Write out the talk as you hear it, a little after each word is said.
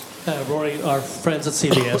Rory, our friends at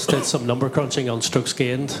CBS did some number crunching on strokes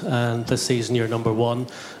gained, and this season you're number one,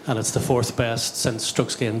 and it's the fourth best since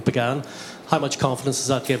strokes gained began. How much confidence does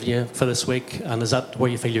that give you for this week, and is that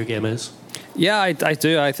where you feel your game is? Yeah, I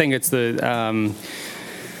do. I think it's the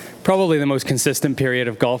probably the most consistent period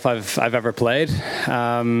of golf I've ever played.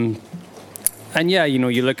 And yeah,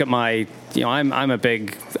 you look at my, I'm a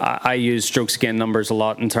big, I use strokes gained numbers a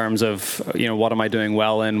lot in terms of, what am I doing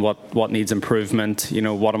well in, what needs improvement,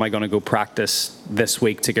 what am I going to go practice this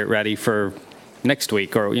week to get ready for next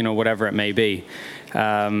week, or, whatever it may be.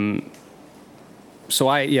 So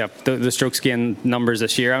the strokes gained numbers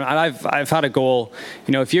this year, and I've had a goal,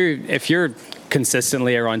 if you're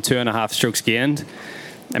consistently around 2.5 strokes gained,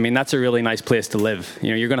 I mean, that's a really nice place to live.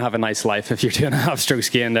 You're going to have a nice life if you're 2.5 strokes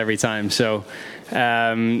gained every time. So,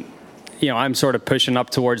 I'm sort of pushing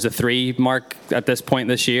up towards the 3 mark at this point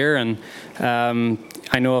this year. And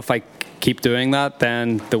I know if I keep doing that,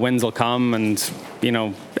 then the wins will come and,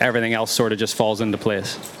 everything else sort of just falls into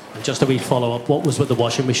place. Just a wee follow-up, what was with the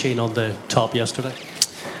washing machine on the top yesterday?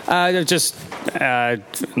 Just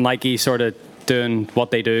Nike sort of doing what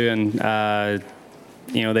they do, and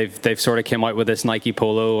they've sort of came out with this Nike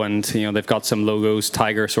polo, and they've got some logos.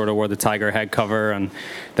 Tiger sort of wore the Tiger head cover, and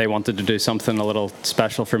they wanted to do something a little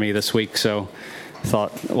special for me this week. So I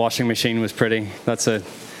thought washing machine was pretty. That's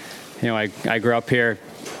I grew up here,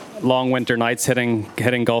 long winter nights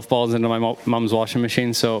hitting golf balls into my mum's washing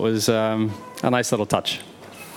machine. So it was a nice little touch.